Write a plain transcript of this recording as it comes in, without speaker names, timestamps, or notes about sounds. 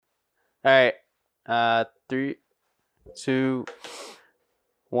All right. 3, 2,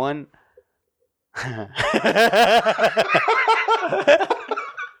 1.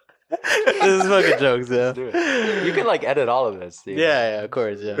 This is fucking jokes, though. You can like edit all of this, dude. Yeah, of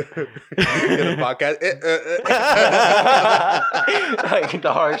course, yeah. Get a podcast. Like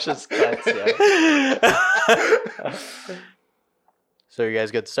the harshest cuts, yeah. So you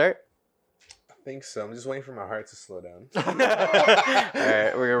guys good to start? I think so. I'm just waiting for my heart to slow down. All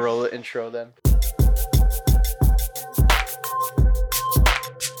right, we're gonna roll the intro then.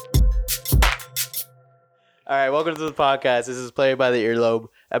 All right, welcome to the podcast. This is Played by the Earlobe,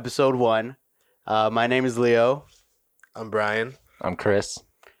 episode 1. My name is Leo, I'm Brian. I'm Chris.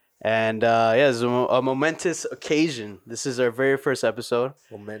 and this is a momentous occasion. This is our very first episode,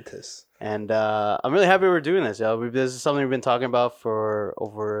 Momentous. and I'm really happy we're doing this. This is something we've been talking about for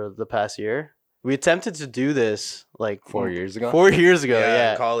over the past year. We attempted to do this like 4 years ago. 4 years ago, Yeah,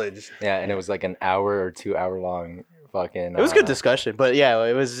 yeah. in college. Yeah, and it was like an hour or 2 hour long fucking. It was good discussion, but yeah,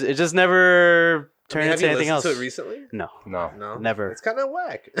 it just never turned have into you anything else. listened to it recently? No. No. Never. It's kind of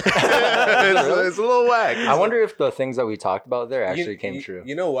whack. it's a little whack. I wonder if the things that we talked about there actually came true.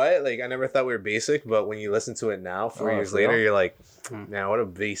 You know what? Like, I never thought we were basic, but when you listen to it now, 4 years for later, real? you're like, man, what a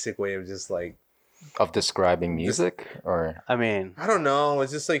basic way of just like, Of describing music, or I mean, I don't know.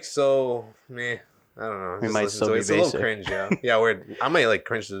 It's just like so meh. I don't know. We Just might listen still to it. be It's a little basic. cringe, yeah. Yeah, I might like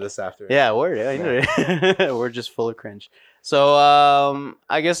cringe to this after. yeah, word. Yeah, you know, we're just full of cringe. So,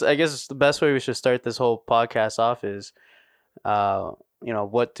 I guess the best way we should start this whole podcast off is,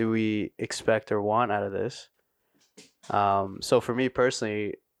 what do we expect or want out of this? So for me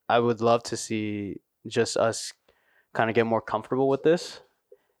personally, I would love to see just us kind of get more comfortable with this,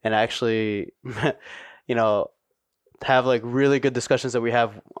 and actually, have like really good discussions that we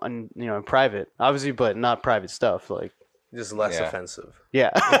have on in private, obviously, but not private stuff like. Just less Yeah. offensive.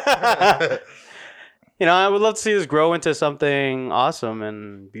 Yeah. I would love to see this grow into something awesome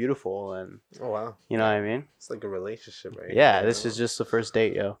and beautiful, and Oh wow, you know what I mean? it's like a relationship, right? Yeah, this is just the first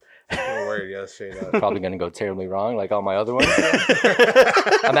date, yo. No word, yeah, straight up. probably gonna go terribly wrong, like all my other ones.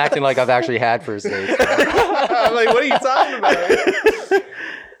 I'm acting like I've actually had first dates. I'm like, what are you talking about?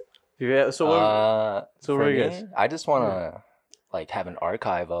 Yeah, so what So what for are you me, guys? I just want to like have an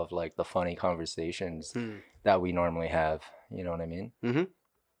archive of like the funny conversations that we normally have. You know what I mean? Mhm.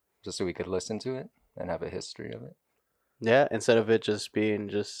 Just so we could listen to it and have a history of it. Yeah, instead of it just being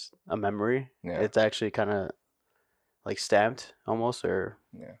just a memory, Yeah. it's actually kind of like stamped almost, or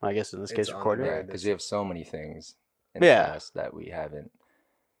Yeah. I guess in this It's case on recorded. there. Yeah, because we have so many things in Yeah. the past that we haven't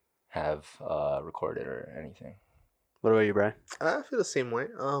have recorded or anything. What about you, Brian? I feel the same way.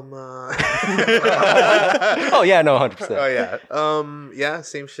 Oh yeah, no, 100%. Oh yeah. Yeah,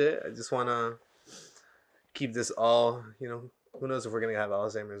 same shit. I just wanna keep this all. Who knows if we're gonna have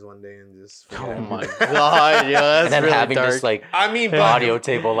Alzheimer's one day and just. Oh forget. my god, yeah, that's And then really having dark. this like I mean, but, audio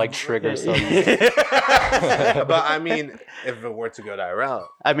table like trigger something. but I mean, if it were to go that route,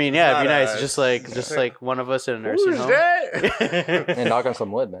 I mean, yeah, it'd be Not nice, us. just like one of us in a nursing who's home. that? And knock on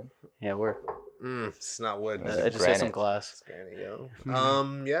some wood, man. Yeah, we're. It's not wood. Is I it just got some granite? glass. Granny, yo.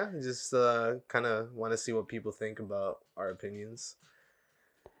 Yeah, just kind of want to see what people think about our opinions.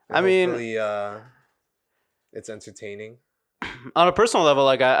 And I mean- hopefully, it's entertaining. On a personal level,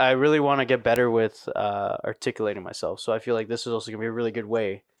 like I really want to get better with articulating myself. So I feel like this is also gonna be a really good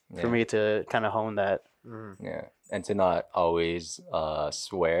way for Yeah. me to kind of hone that. Yeah, and to not always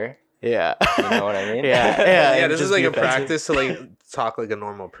swear. Yeah. You know what I mean? Yeah. Yeah, and this just is like be a offensive. practice to like talk like a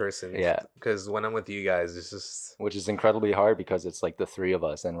normal person. Yeah. Because when I'm with you guys, it's just Which is incredibly hard because it's like the three of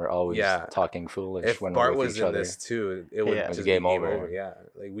us, and we're always Yeah. talking foolish if when Bart we're with was each in other. this too, it would Yeah. just It's be game over. Yeah,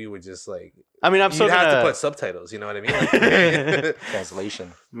 like we would just like I mean, I'm you'd still have gonna to put subtitles. You know what I mean? Like,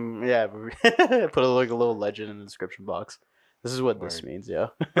 Translation. yeah, put like a little legend in the description box. This is what this Word. means, yeah.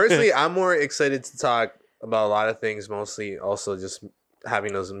 Personally, I'm more excited to talk about a lot of things. Mostly, also just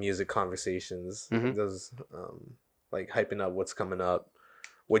having those music conversations, Mhm. those like hyping up what's coming up.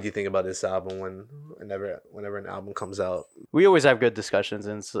 What do you think about this album? Whenever an album comes out, We always have good discussions,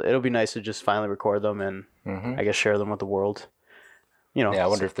 and so it'll be nice to just finally record them and Hmm. I guess share them with the world. Yeah, I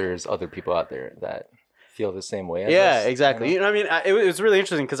wonder if there's other people out there that feel the same way as Yeah, us, exactly. you know? I mean, it was really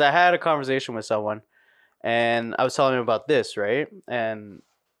interesting because I had a conversation with someone, and I was telling them about this, right? And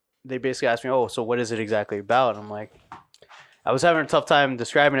they basically asked me, "Oh, so what is it exactly about?" And I'm like, I was having a tough time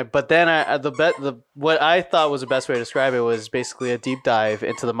describing it, but then what I thought was the best way to describe it was basically a deep dive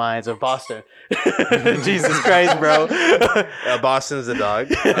into the minds of Boston. Jesus Christ, bro! Boston's the dog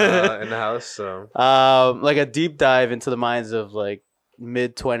in the house, so Like a deep dive into the minds of like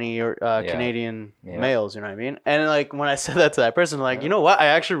mid-20 or Yeah. Canadian Yeah. males. You know what I mean? And like when I said that to that person, I'm like, you know what? I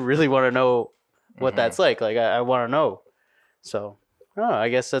actually really want to know what Mhm. that's like. Like I want to know. So I don't know. I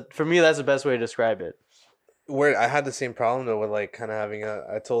guess that for me, that's the best way to describe it. Where I had the same problem though with like kind of having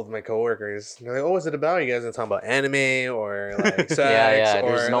I told my coworkers, they're like, "Oh, what's it about? You guys are talking about anime or like sex yeah,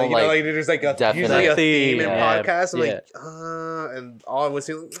 or there's no, like, you know, like, like there's like definite usually a theme in yeah. podcasts." I'm Yeah. like, and all I was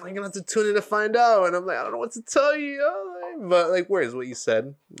saying, like, "I'm gonna have to tune in to find out," and I'm like, "I don't know what to tell you," but like, where's what you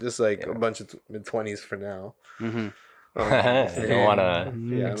said? Just like a bunch of mid-20s for now. Mm-hmm. You don't want to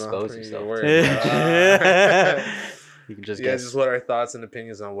Yeah, expose no, yourself. word. You can just Yeah, guess. just what our thoughts and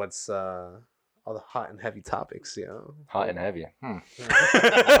opinions on what's all the hot and heavy topics, you know. Hot and heavy.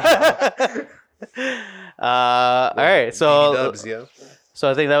 All right, so Dubs, yeah. so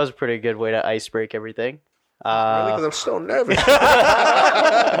I think that was a pretty good way to ice break everything. Really, because I'm so nervous.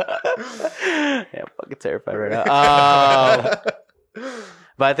 Yeah, I'm fucking terrified right now.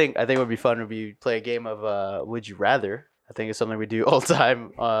 But I think it would be fun if we play a game of Would You Rather. I think it's something we do all the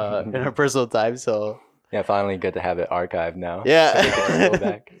time in our personal time. So Yeah, finally good to have it archived now. yeah. So we can just go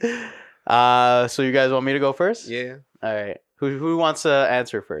back. So you guys want me to go first? Yeah. All right. Who wants to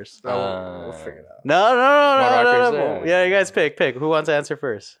answer first? No, we'll figure it out. No. Markers, Yeah, you guys pick. Who wants to answer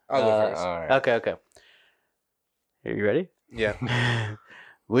first? I'll go first. All right. Okay. Are you ready? Yeah.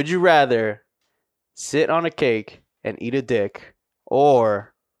 Would you rather sit on a cake and eat a dick,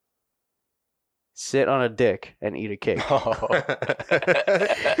 or sit on a dick and eat a cake?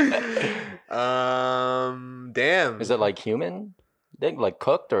 Damn. Is it like human dick, like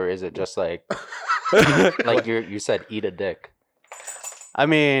cooked, or is it just like like you said, eat a dick? I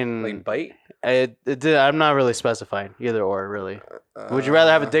mean, like bite? I'm not really specifying either or really. Would you rather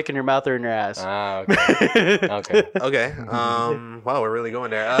have a dick in your mouth or in your ass? Ah, okay. Okay. Okay. Wow, we're really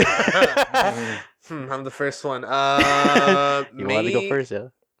going there. I'm the first one. You want to go first, yeah?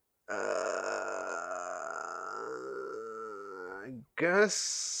 I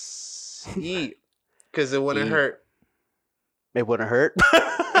guess eat, because it wouldn't Eat. hurt. It wouldn't hurt.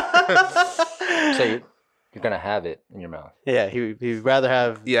 So you're gonna have it in your mouth. Yeah, he'd rather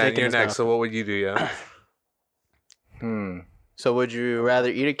have. Yeah, dick and in you're his next. mouth. So what would you do? Yeah. So would you rather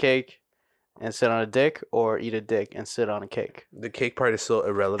eat a cake and sit on a dick, or eat a dick and sit on a cake? The cake part is so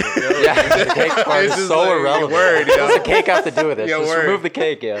irrelevant. Yeah, the cake part It's is just so like, irrelevant. word, What you know? does the cake have to do with it? Yeah, Just word. remove the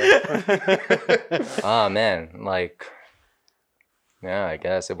cake, yeah. Oh man, like, yeah, I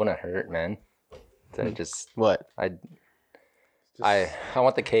guess it wouldn't hurt, man. So just What? I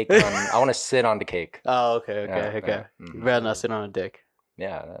want the cake on. I want to sit on the cake. Oh, okay. Yeah, Okay. yeah. You'd rather not sit on a dick.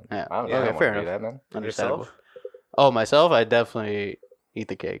 Yeah, Yeah. I don't Okay, know. fair Do enough. that, man. Understandable. Yourself? Oh, myself, I definitely eat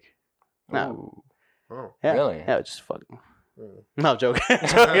the cake. No. Ooh. Oh. Yeah. Really? Yeah, just fucking. Mm. No, I'm joking. I'm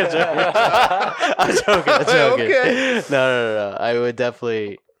joking. Okay. No. I would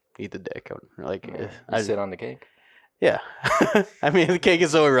definitely eat the dick. Like, You I sit on the cake. Yeah. I mean, the cake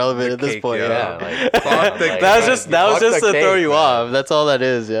is so irrelevant The at this cake, point. yeah. Yeah. Like, Fuck the that was cake. just to Fuck the throw cake, you man. off. That's all that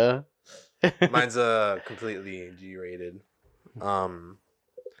is. Yeah. Mine's completely G-rated.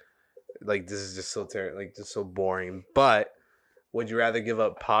 Like this is just so like just so boring. But would you rather give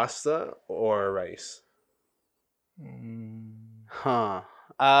up pasta or rice? Huh.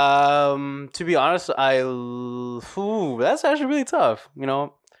 To be honest, that's actually really tough. You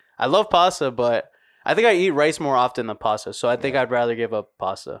know, I love pasta, but I think I eat rice more often than pasta. So I think I'd rather give up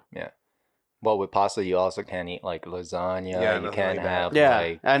pasta. Well, with pasta, you also can't eat like lasagna. Yeah, you nothing can't like that. have Yeah,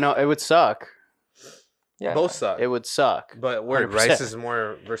 like I know it would suck. yeah. Both suck. It would suck. But word 100%. rice is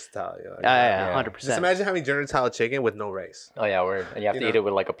more versatile. Like, Yeah, Yeah. 100%. Just imagine having Gennatile chicken with no rice. Oh yeah, and you have to You eat know. it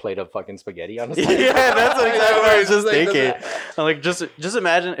with like a plate of fucking spaghetti on the Yeah, side. that's exactly what I was just Like, thinking. that's I'm like, just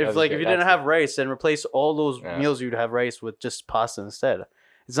imagine if That's like good, if you didn't that's have rice and replace all those Yeah. meals, you'd have rice with just pasta instead.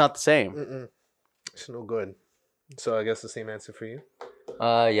 It's not the same. Mm-mm. It's no good. So I guess the same answer for you.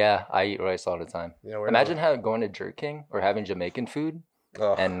 Yeah, I eat rice all the time. Yeah. We're Imagine going to Jerk King or having Jamaican food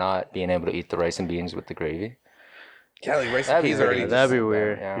Oh. and not being able to eat the rice and beans with the gravy. Yeah, like rice and That'd be peas weird. already. Just That'd be so bad,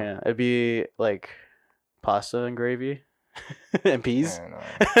 weird. yeah. Yeah, it'd be like pasta and gravy and peas. Yeah, no,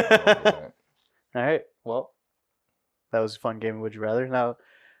 I don't do that. All right. Well, that was a fun game. Would you rather? Now,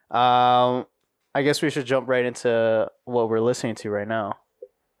 I guess we should jump right into what we're listening to right now.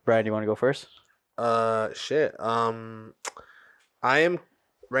 Brian, do you want to go first? Shit. I am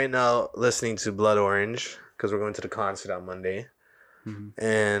right now listening to Blood Orange because we're going to the concert on Monday,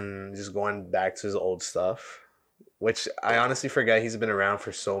 and just going back to his old stuff, which I honestly forget he's been around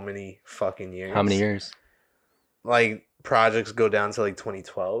for so many fucking years. How many years? Like projects go down to like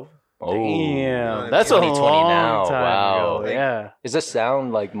 2012. Oh, Damn, that's a 2020 long now. time Wow. ago. Yeah. Is the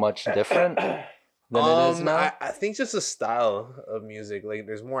sound like much different? than it is now? I think just the style of music. Like,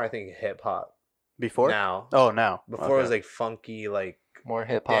 there's more. I think hip hop Before? now. Oh, now. Before it was like funky, like More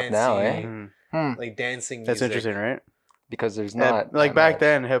hip hop now, eh? Mhm. like dancing. That's music. interesting, right? Because there's Yeah, not like that back much.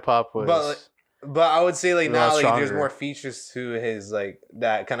 then, hip hop was. But I would say like A now lot like there's stronger. more features to his like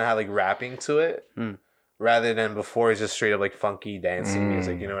that kind of have like rapping to it, Mm. rather than before it's just straight up like funky dancing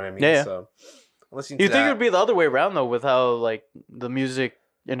music. You know what I mean? Yeah, yeah. So listening You to think that. it would be the other way around though, with how like the music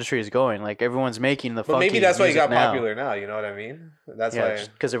industry is going? Like everyone's making the. But funky maybe that's why he music got now. popular now. You know what I mean? That's Yeah, why.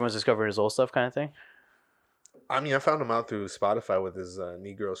 because everyone's discovering his old stuff, kind of thing. I mean, I found him out through Spotify with his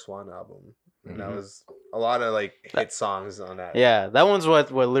Negro Swan album. And that Mhm. was a lot of like hit songs on that. Yeah, that one's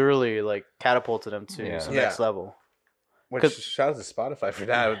what literally like catapulted him to Yeah. some Yeah. next level. Which 'Cause- shout out to Spotify for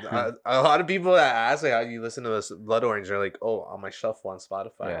that. A lot of people that ask like how you listen to this Blood Orange are like, oh, on my shuffle on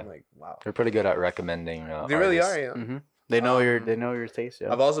Spotify. Yeah. I'm like, wow. They're pretty good at recommending. They really artists. are, yeah. Mm-hmm. They know your Um, they know your taste.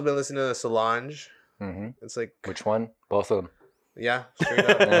 Yeah. I've also been listening to Solange. Mhm. It's like, Which one? Both of them. yeah, straight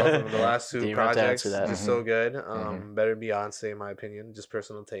up. both of them. The last two Didn't even have to projects answer that. just so good. Better Beyonce in my opinion, just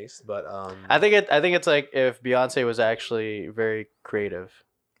personal taste. But I think it's like if Beyonce was actually very creative.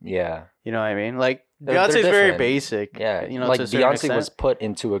 Yeah. You know what I mean? Like They're Beyonce's very different. basic. Yeah. You know, like to a certain Beyonce extent. was put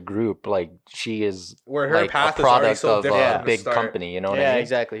into a group. Like she is where her like a path is already product so of different a from the big start. company. You know what yeah, I mean?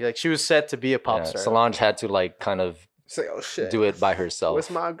 exactly. Like she was set to be a pop Yeah, star. Solange had to like kind of It's like, oh shit, do it by herself. What's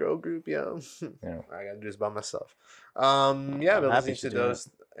my girl group, yo? Yeah. I gotta do this by myself. Yeah, I'm I've been happy listening she's to doing those,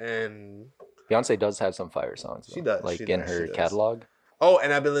 and Beyonce does have some fire songs. She though, does, like she in does, her she does. catalog.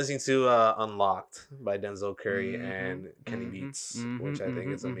 and I've been listening to Unlocked by Denzel Curry and Kenny Beats, which I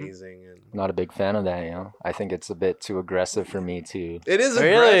think is amazing. And Not a big fan of that. You know, I think it's a bit too aggressive for me to. it is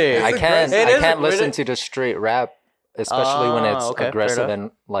Really? aggressive. I It's can't. aggressive. It I is can't listen really- to just straight rap, especially when it's Okay, fair aggressive enough.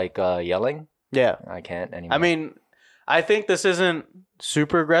 and like yelling. Yeah. I can't anymore. I mean, I think this isn't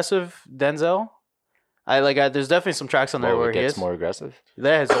super aggressive, Denzel. There's definitely some tracks on there Whoa, where it he gets is. more aggressive.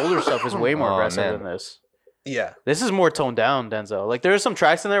 Yeah, his older stuff is way more Oh, aggressive man. than this. Yeah, This is more toned down, Denzel. Like there are some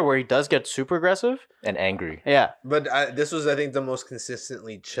tracks in there where he does get super aggressive. And angry. Yeah, but this was, I think, the most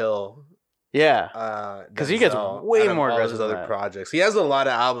consistently chill. yeah. 'Cause he gets way more aggressive His than other that. projects. He has a lot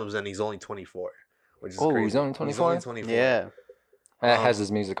of albums, and he's only 24, which is Oh, crazy. he's only 24? 24. Yeah. Has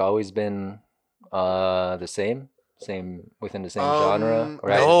his music always been the same within the same genre? Or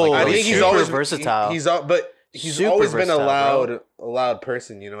no, like I really think he's super always versatile. He's Super always been versatile, a loud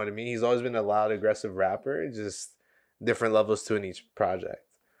person. You know what I mean? He's always been a loud, aggressive rapper. Just different levels to in each project.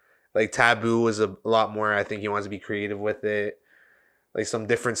 Like Taboo was a lot more. I think he wants to be creative with it. Like some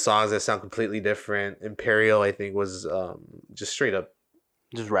different songs that sound completely different. Imperial, I think, was just straight up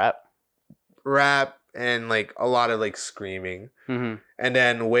Just rap. rap and like a lot of like screaming. Mm-hmm. And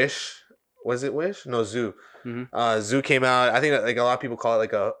then Wish, was it Wish? No, Zoo. Mhm. Zoo came out. I think that, like a lot of people call it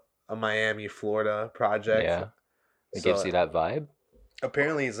like a Miami, Florida project. Yeah. It So, gives you that vibe.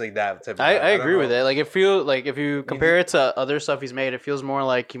 Apparently, it's like that type. Of I vibe. don't agree with know. it. Like it feels like if you compare it to other stuff he's made, it feels more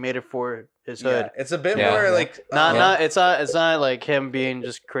like he made it for his hood. Yeah, it's a bit Yeah. more Yeah. like It's not like him being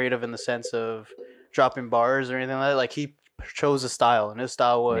just creative in the sense of dropping bars or anything like that. Like he chose a style, and his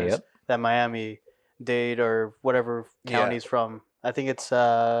style was Yep. that Miami Dade or whatever county he's from. I think it's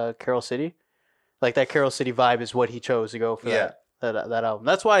Carroll City. Like that Carroll City vibe is what he chose to go for Yeah. that album.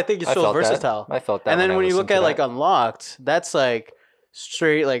 That's why I think he's I so felt that. versatile. I felt that. And then I when you listened look to at like that. Unlocked, that's like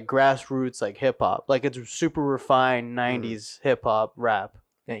straight like grassroots like hip hop. Like it's super refined '90s hip hop rap.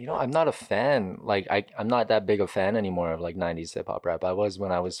 Yeah, you know, I'm not a fan. Like, I'm not that big a fan anymore of like '90s hip hop rap. I was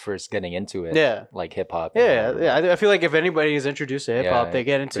when I was first getting into it. Yeah. Like hip hop. Yeah. I feel like if anybody is introduced to hip hop, Yeah, they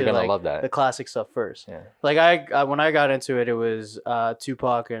get into they're gonna like love that. the classic stuff first. Yeah. Like I when I got into it, it was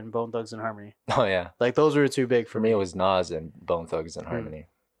Tupac and Bone Thugs and Harmony. Oh yeah. Like those were too big For me, it was Nas and Bone Thugs Hmm. and Harmony.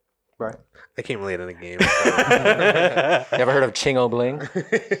 Right. I came late in the game. You ever heard of Chingo Bling?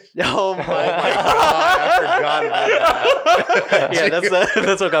 Oh my, God, I forgot about that. Yeah,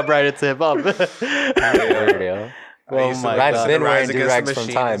 that's what got Brian into hip hop. Weird, yo. Oh used to my listen God. to Been Rise wearing Against the do-rags from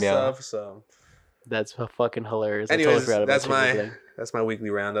Machine time, and yeah. stuff, so. That's fucking hilarious. I Anyways, totally forgot about that's Chingo my Bling. that's my weekly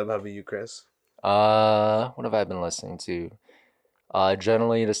roundup. How about you, Chris? What have I been listening to?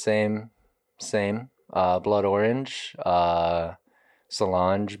 Generally the same. Blood Orange,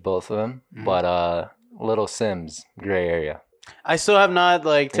 Solange, both of them. Mm-hmm. But Little Sims, Gray Area. I still have not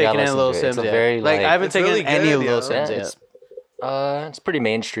like You gotta taken in listen Little to it. Sims It's a yet. very, Like like- I haven't It's taken really in any good, of Little yeah. Sims yet. It's pretty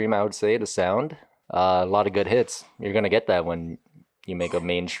mainstream, I would say. The sound, a lot of good hits. You're gonna get that when you make a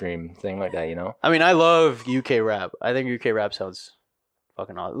mainstream thing like that, you know. I mean, I love UK rap. I think UK rap sounds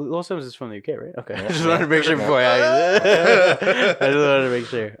fucking awesome. Little Sims is from the UK, right? Okay. Yeah, I just wanted to make sure yeah. before I just wanted to make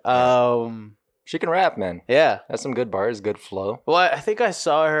sure. She can rap, man. Yeah. Has some good bars, good flow. Well, I think I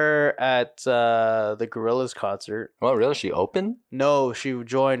saw her at the Gorillaz concert. Well, really? She opened? No, she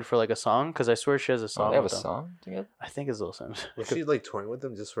joined for like a song because I swear she has a song. Oh, they have a with them. song together? I think it's Little Sims. Was she like touring with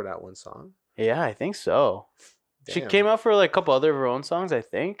them just for that one song? Yeah, I think so. She Damn. came out for like a couple other of her own songs, I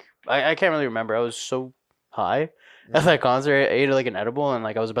think. I can't really remember. I was so high at that concert. I ate like an edible and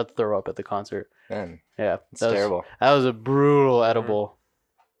like I was about to throw up at the concert. Man, Yeah. it's terrible. That was a brutal edible.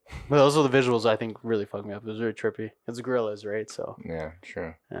 But also the visuals I think really fucked me up. It was really trippy. It's Gorillaz, right? So Yeah,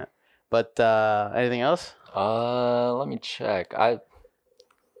 sure. but anything else? Let me check. I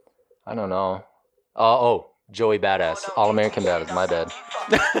don't know. Oh, Joey Badass. All American Badass. My bad.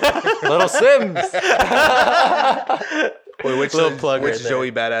 Little Sims. Wait, which Little plug which right there.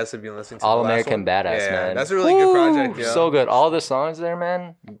 Joey Badass have you been listening to? All The last American one? Badass, Yeah, man. that's a really good project. Yeah. So good. All the songs there,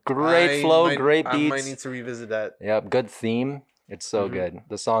 man. Great flow, great I might beats. need to revisit that. Yep, good theme. It's so Mhm. good.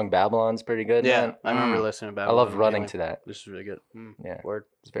 The song Babylon's pretty good, Yeah, man. I remember listening to I love Babylon running anyway. to that. This is really good. Yeah. Word.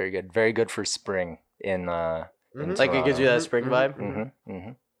 It's very good. Very good for spring in Mhm. Like it gives you that spring vibe.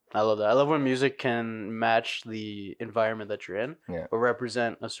 Mm-hmm. I love that. I love when music can match the environment that you're in, Yeah. or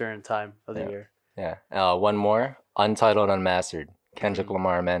represent a certain time of the Yeah. year. Yeah. One more. Untitled Unmastered. Kendrick Mm-hmm.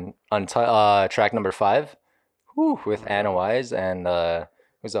 Lamar, man. Track number 5. With Anna Wise and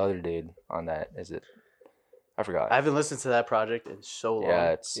who's the other dude on that? Is it? I forgot. I haven't listened to that project in so long.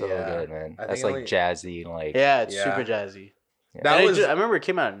 Yeah, it's so Yeah. good, man. I That's think like only- jazzy, like Yeah, it's Yeah. super jazzy. Yeah. That And was I remember it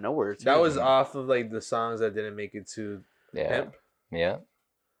came out of nowhere too. that was off of like the songs that didn't make it to yeah, Pimp. yeah.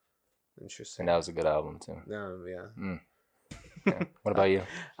 Interesting. And that was a good album too. Yeah. Yeah. What about you?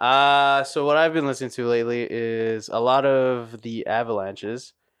 So what I've been listening to lately is a lot of the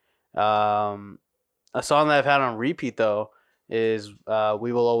Avalanches. A song that I've had on repeat though is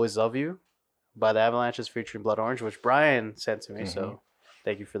 "We Will Always Love You" by the Avalanches featuring Blood Orange, which Brian sent to me. So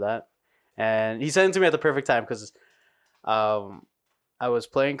thank you for that. And he sent it to me at the perfect time because I was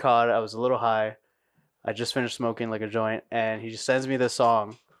playing COD. I was a little high. I just finished smoking like a joint, and he just sends me this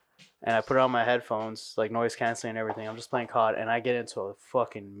song. And I put it on my headphones, like noise canceling and everything. I'm just playing COD, and I get into a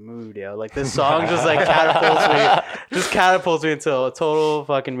fucking mood, yo. Like this song just like catapults me into a total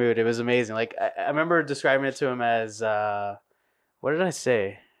fucking mood. It was amazing. Like I remember describing it to him as, what did I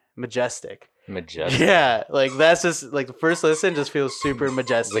say? Majestic. Majestic. Yeah, like that's just like the first listen just feels super It's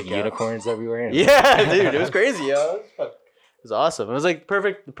majestic. like yo. unicorns everywhere. Yeah, dude, it was crazy, yo. It was awesome. It was like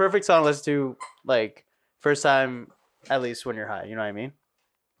the perfect song to listen to, like first time, at least when you're high. You know what I mean?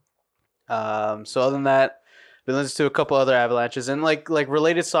 So other than that, been listening to a couple other Avalanches and like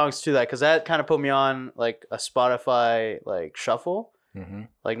related songs to that because that kind of put me on like a Spotify like shuffle, Mm-hmm.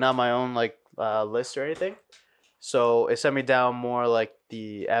 like not my own like list or anything. So it sent me down more like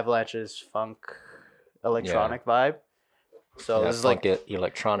the Avalanches funk electronic vibe. So this is like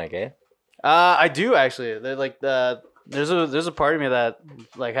electronic, eh? I do actually. They're like there's a part of me that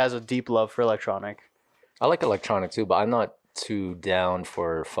like has a deep love for electronic. I like electronic too, but I'm not too down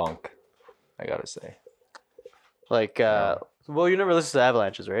for funk. I gotta say, Like well, you never listened to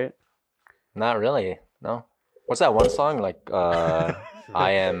Avalanches, right? not really. No. What's that one song like?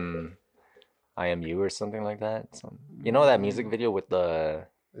 I am you or something like that. You know that music video with the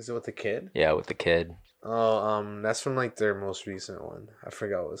Is it with the kid? with the kid. Oh, that's from like their most recent one. I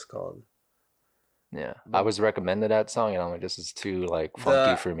forgot what it's called. Yeah, I was recommended that song, and I'm like, this is too like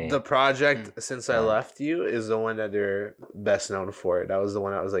funky for me. The project Since I Left You is the one that they're best known for. That was the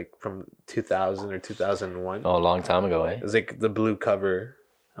one that was like from 2000 or 2001. Oh, a long time ago, eh? It was like the blue cover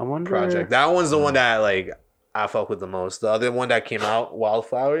I wonder. project. That one's the one that like I fuck with the most. The other one that came out,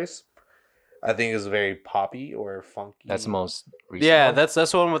 Wildflowers, I think is very poppy or funky. That's the most recent. Yeah, one. that's the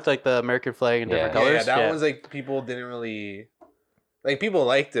one with like the American flag and different Yeah. colors. Yeah, that one's like people didn't really like. People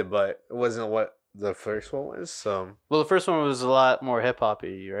liked it, but it wasn't what the first one was. So Well, the first one was a lot more hip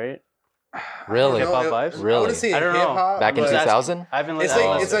hoppy, right? Really? Hip-hop vibes? I Really? wouldn't say I don't know. hip-hop, Back in but 2000. I haven't It's listened.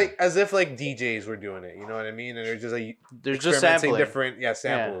 like it's like as if like DJs were doing it. You know what I mean? And they're just like There's just experimenting sampling. different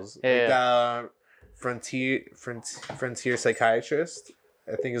samples. Yeah. Like Frontier Psychiatrist,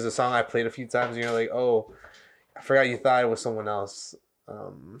 I think is a song I played a few times. And you're like, oh, I forgot you thought it was someone else.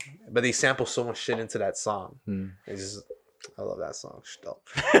 But they sample so much shit into that song. It's just, I love that song. Still.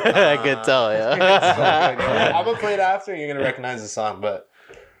 I could tell, So good, yeah. yeah. I'm gonna play it after. You're gonna recognize the song, but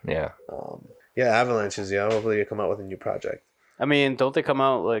Yeah. yeah, Avalanches. Yeah, hopefully they come out with a new project. I mean, don't they come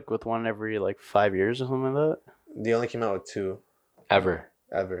out like with one every like 5 years or something like that? They only came out with 2 Ever.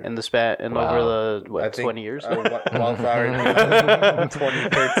 ever. In the span, and Wow. over the I what think, 20 years? Wildflower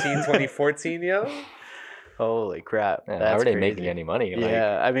 2013, 2014, yo. Holy crap! Yeah, That's how are they crazy. making any money? Like,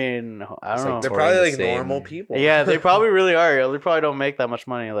 Yeah, I mean, I It's don't like know. They're touring probably the like same- normal people. Yeah, they probably really are. They probably don't make that much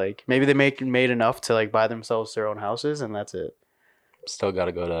money. Like maybe they made enough to like buy themselves their own houses, and that's it. Still got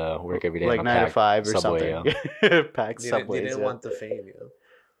to go to work every day. Like on a 9 to packed 5 or subway, something. Packed They subways. didn't yeah. want the fame, you know.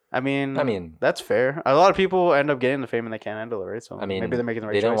 I mean, I that's fair. A lot of people end up getting the fame and they can't handle it, right? So I mean, maybe they're making the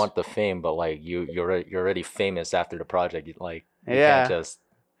right they choice. didn't want the fame, but like you're already famous after the project. You Yeah. can't just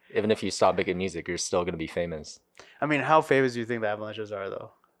even if you stop making music, you're still gonna be famous. I mean, how famous do you think the Avalanches are,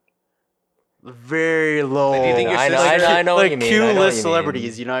 though? Very low. Like, do you think your I know, sister- I know what like you mean. I know what Q-list you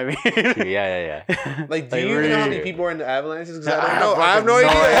celebrities, mean. you know what I mean? Yeah. Like, do you know how many people are in the Avalanches? 'Cause I don't I know. I have fucking no idea.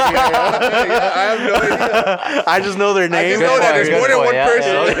 idea. Yeah, I have no idea. I just know their I names. just know that there's Good more than point, one yeah,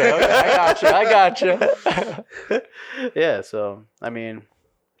 person. okay. I got you. Yeah, so I mean,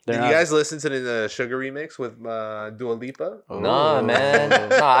 they're Did not- you guys listen to the Sugar remix with Dua Lipa? Nah, man.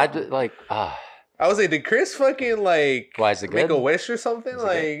 Nah, I was like, did Chris fucking like Why is it make good? a wish or something? Is it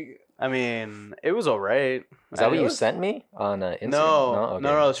Like, I mean, it was alright. Is that what you was- sent me on Instagram? No, Okay.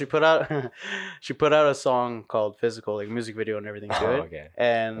 no. She put out she put out a song called "Physical," like music video and everything to Oh, it. okay.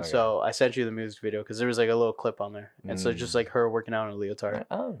 And Okay. so I sent you the music video because there was like a little clip on there, and so just like her working out in a leotard.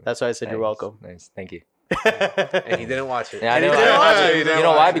 Oh, That's why I said you're nice, welcome. Nice, thank you. and he didn't watch it. Yeah, I And he know. didn't watch it. He You didn't know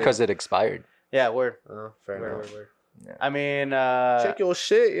why? watch it. Because it expired. Yeah, word. Oh, fair Word, enough. word, word. Yeah. I mean, Check your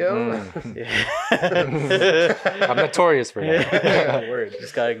shit, yo. Mm. yeah. I'm notorious for that. Word.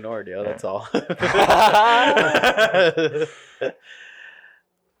 Just got ignored, yo. That's all.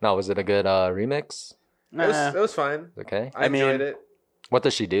 No, was it a good remix? It was fine. Okay. I mean- enjoyed it. What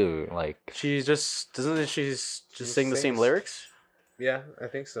does she do? Like, She just doesn't she just sing the same sings. lyrics? Yeah, I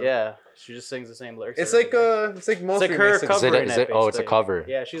think so. Yeah, she just sings the same lyrics. It's every like day. it's like most it's like her remixes. covering Is it- oh, it's a basically. cover.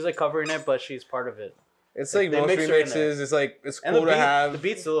 Yeah, she's like covering it, but she's part of it. It's like, like they most mix her in there. remixes. It's like it's And cool the to beat, have. the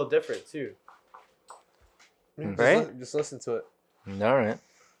beat's a little different too. Just right? Just listen to it. all right.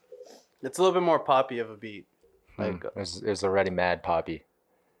 It's a little bit more poppy of a beat. Like, It's already mad poppy.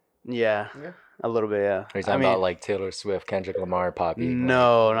 yeah, Yeah. a little bit. Yeah. Are you talking about like Taylor Swift, Kendrick Lamar poppy?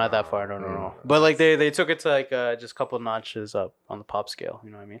 No, not that far. No. But like they took it to like just a couple notches up on the pop scale. You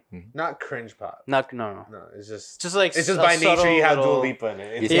know what I mean? Not cringe pop. No. No, it's just Just like it's just a by nature subtle you have little- Dua Lipa in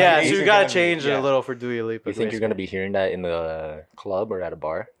it. It's You Yeah, by so you nature gotta gonna be- change it yeah. a little for Dua Lipa. You think you're gonna be hearing that in the club or at a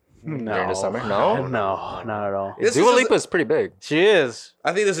bar? no. during the summer? No? no, not at all. This Dua is- Lipa is pretty big. She is.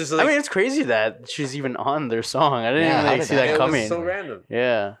 I think this is like I mean, it's crazy that she's even on their song. I didn't Yeah, even how like, did see that that it coming. was so random.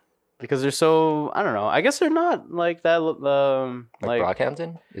 Yeah, because they're so. I don't know. I guess they're not like that. Like, Like,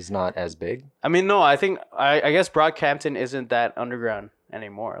 Brockhampton is not as big. I mean, no. I think I guess Brockhampton isn't that underground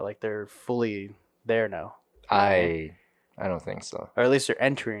anymore. Like they're fully there now, I don't think so. or at least they're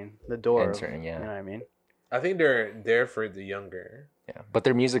entering the door. Entering, yeah. You know what I mean? I think they're there for the younger. Yeah, but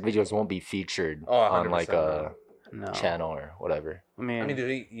their music videos won't be featured Oh, on like 100%, a No. channel or whatever. I mean, I mean, do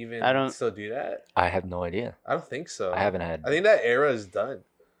they even I don't- still do that? I have no idea. I don't think so. I haven't had. I think that era is done.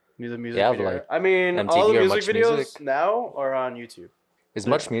 the music Yeah, video. like I mean, MTV all the or music Much videos Music. now are on YouTube. Is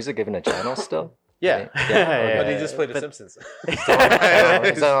Much Music given a channel still? Yeah. Right? Yeah, okay. But they just played The But- Simpsons. Is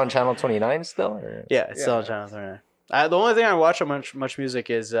that on channel 29 still? Or? Yeah, it's still on Yeah. Channel 39. The only thing I watch on much music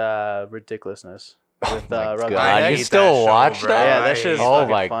is Ridiculousness with my Rob God, I you hate still that show, watch bro. that? Yeah, I that shit's hate- Oh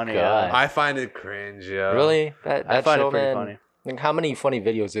fucking my funny. God. Yeah. I find it cringe, yo. Really? That I find show, it pretty man? funny. Like, how many funny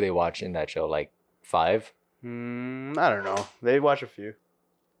videos do they watch in that show? Like 5? I don't know. They watch a few.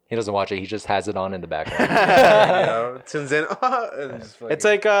 He doesn't watch it. He just has it on in the background. You know, tunes in. and just fucking- It's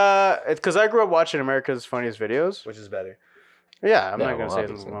like it's because I grew up watching America's Funniest Videos. which is better. Yeah, I'm Yeah, not gonna well, say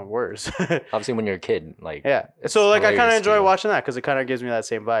obviously. it's worse. Obviously, when you're a kid, like Yeah. it's So like I kind of hilarious enjoy to- watching that because it kind of gives me that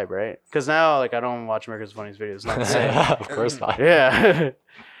same vibe, right? Because now like I don't watch America's Funniest Videos. It's not the same. of course not. Yeah.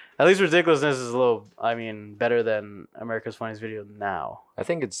 At least Ridiculousness is a little, I mean, better than America's Funniest Video now. I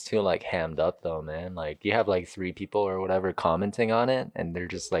think it's too like hammed up though, man. Like you have like 3 people or whatever commenting on it, and they're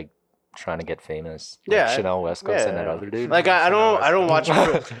just like trying to get famous. Like, Yeah, Chanel West Coast and that yeah. other dude. Like I don't watch it.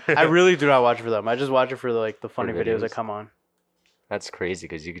 Chanel For, I really do not watch it for them. I just watch it for the funny videos that videos. come on. That's crazy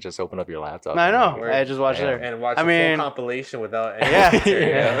because you could just open up your laptop. I and, know. like, I just watch it Yeah. there. And watch I a mean- full compilation without any Yeah. commentary,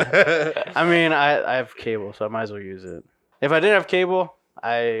 Yeah. you know? I mean, I have cable, so I might as well use it. If I didn't have cable,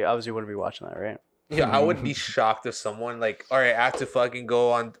 I obviously wouldn't be watching that, right? Yeah, I would be shocked if someone like, all right, I have to fucking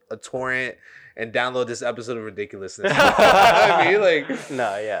go on a torrent and download this episode of Ridiculousness. I mean, like,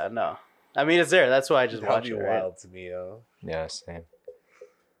 No, yeah, no. I mean, it's there. That's why I just that'd watch be it, right? wild to me, yo. Yeah, same.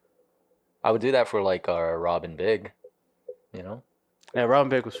 I would do that for like Robin Big, you know. Yeah, Robin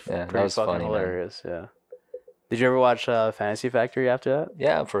Big was Yeah, that pretty was fucking funny, man. hilarious. Yeah. Did you ever watch Fantasy Factory after that?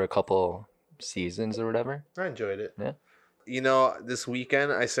 Yeah, for a couple seasons or whatever. I enjoyed it. this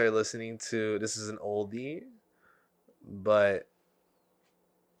weekend I started listening to. This is an oldie, but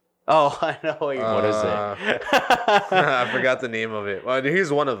Oh, I know what you're. What is it? I forgot the name of it. Well,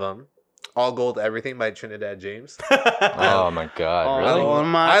 here's one of them. All Gold Everything by Trinidad James. Oh my god, All really? on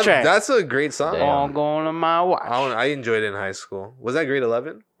my track. That's a great song. Damn. All going on my watch. I enjoyed it in high school. Was that grade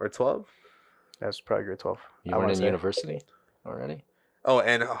 11 or 12? That's probably grade 12. You I weren't wanna in say. university already? Oh,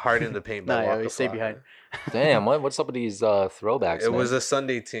 and Hard in the Paint by Nah, yeah, Waka we stay Flocka. behind. Damn, what's up with these throwbacks? It man? was a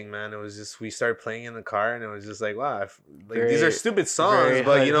Sunday thing, man. It was just we started playing in the car, and it was just like, wow, these Very- are stupid songs, Very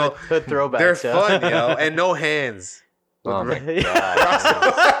but hood throwbacks. they're yeah. fun, and no hands. Oh my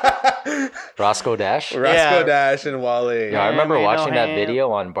Roscoe, Roscoe Dash. Yeah. Dash and Wale. Yeah, I remember ain't no watching that hand.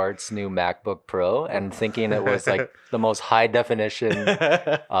 video on Bart's new MacBook Pro and thinking it was like the most high definition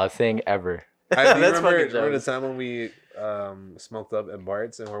thing ever. Do you That's remember fucking the jokes. time when we smoked up at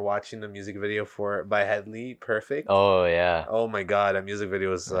Bart's and we're watching the music video by Headley, Perfect? Oh yeah. Oh my god, that music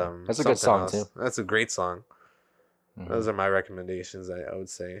video was That's a good song, something else. too. That's a great song. Mhm. Those are my recommendations, I would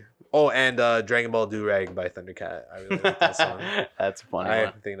say. Oh, and Dragon Ball Durag by Thundercat. I really like that song. That's a funny I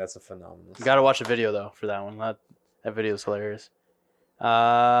one. think that's a phenomenal You song. gotta watch the video though for that one. That video is hilarious.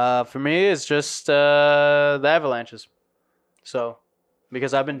 For me, it's just the Avalanches. So,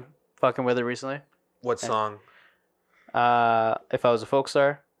 because I've been fucking with it recently. What song? If I Was a Folk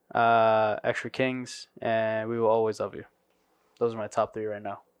Star, Extra Kings, and We Will Always Love You. Those are my top 3 right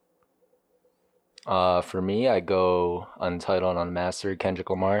now. For me, I go Untitled Unmastered, Kendrick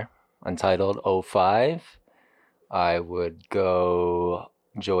Lamar. Untitled 05. I would go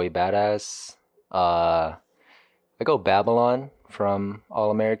Joey Badass. I go Babylon from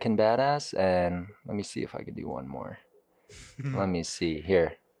All American Badass, and let me see if I could do one more. Let me see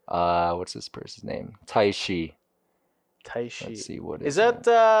here. What's this person's name? Taishi. Taishi. Let's see what Is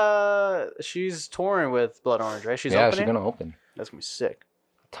that she's touring with Blood Orange, right? She's yeah, opening. she's gonna open. That's gonna be sick.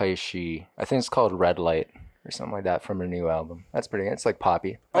 Taishi. I think it's called Red Light or something like that from her new album. That's pretty. It's like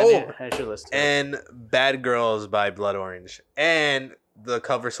poppy. I should listen to it. And Bad Girls by Blood Orange. And the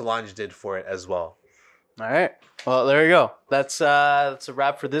cover Solange did for it as well. All right. Well, there you go. That's a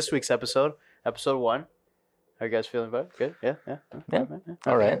wrap for this week's episode. Episode 1. How you guys feeling about it? Good? Yeah? Yeah.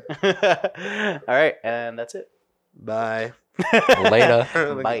 All right. All right. And that's it. Bye. Later.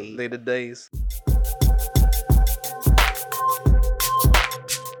 Bye. Later days.